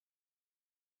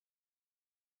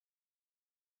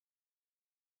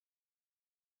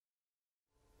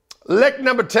Lick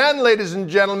number 10, ladies and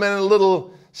gentlemen, a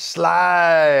little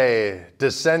sly,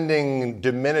 descending,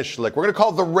 diminished lick. We're going to call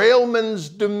it the Railman's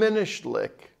Diminished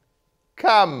Lick.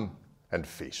 Come and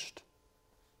feast.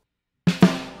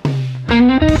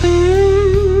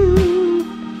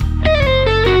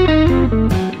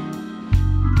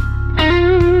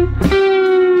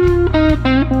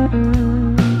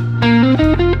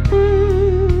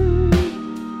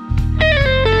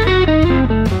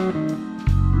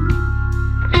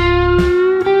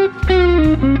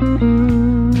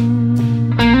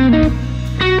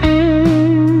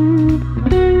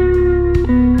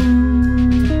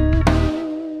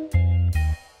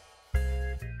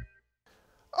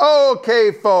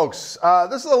 Okay, folks,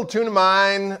 this is a little tune of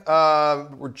mine.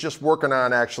 We're just working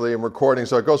on actually and recording,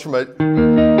 so it goes from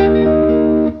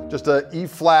just a E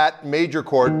flat major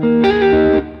chord, E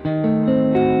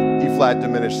flat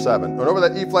diminished 7. And over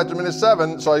that E flat diminished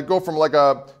 7, so I go from like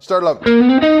start up that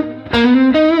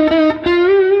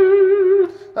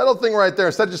little thing right there,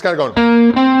 instead of just kind of going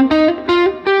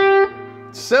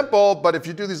simple, but if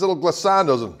you do these little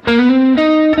glissandos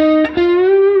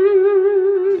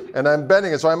and I'm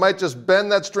bending it, so I might just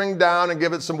bend that string down and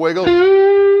give it some wiggle,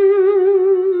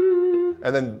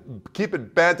 and then keep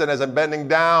it bent, and as I'm bending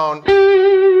down,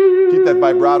 keep that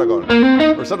vibrato going.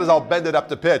 Or sometimes I'll bend it up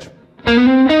to pitch.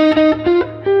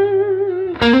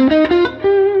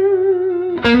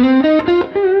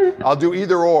 I'll do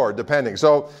either or, depending.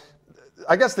 So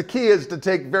I guess the key is to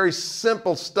take very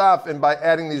simple stuff, and by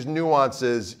adding these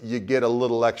nuances, you get a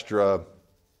little extra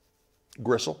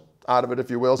gristle out of it, if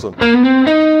you will. So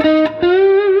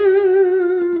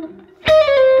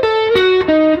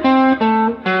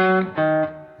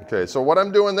okay, so what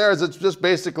I'm doing there is it's just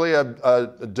basically a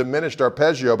diminished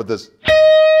arpeggio, but those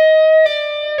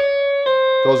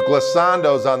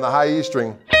glissandos on the high E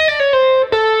string.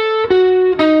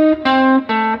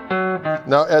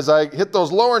 Now, as I hit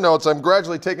those lower notes, I'm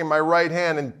gradually taking my right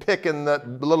hand and picking a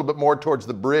little bit more towards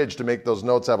the bridge to make those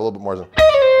notes have a little bit more.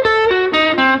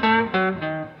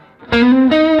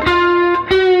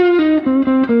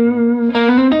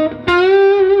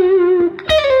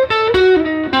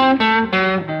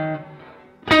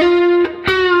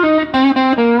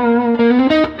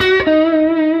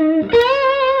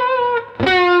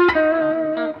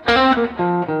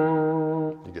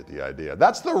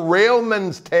 That's the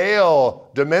Railman's Tail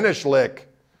Diminished Lick.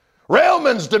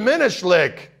 Railman's Diminished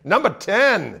Lick, number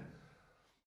 10.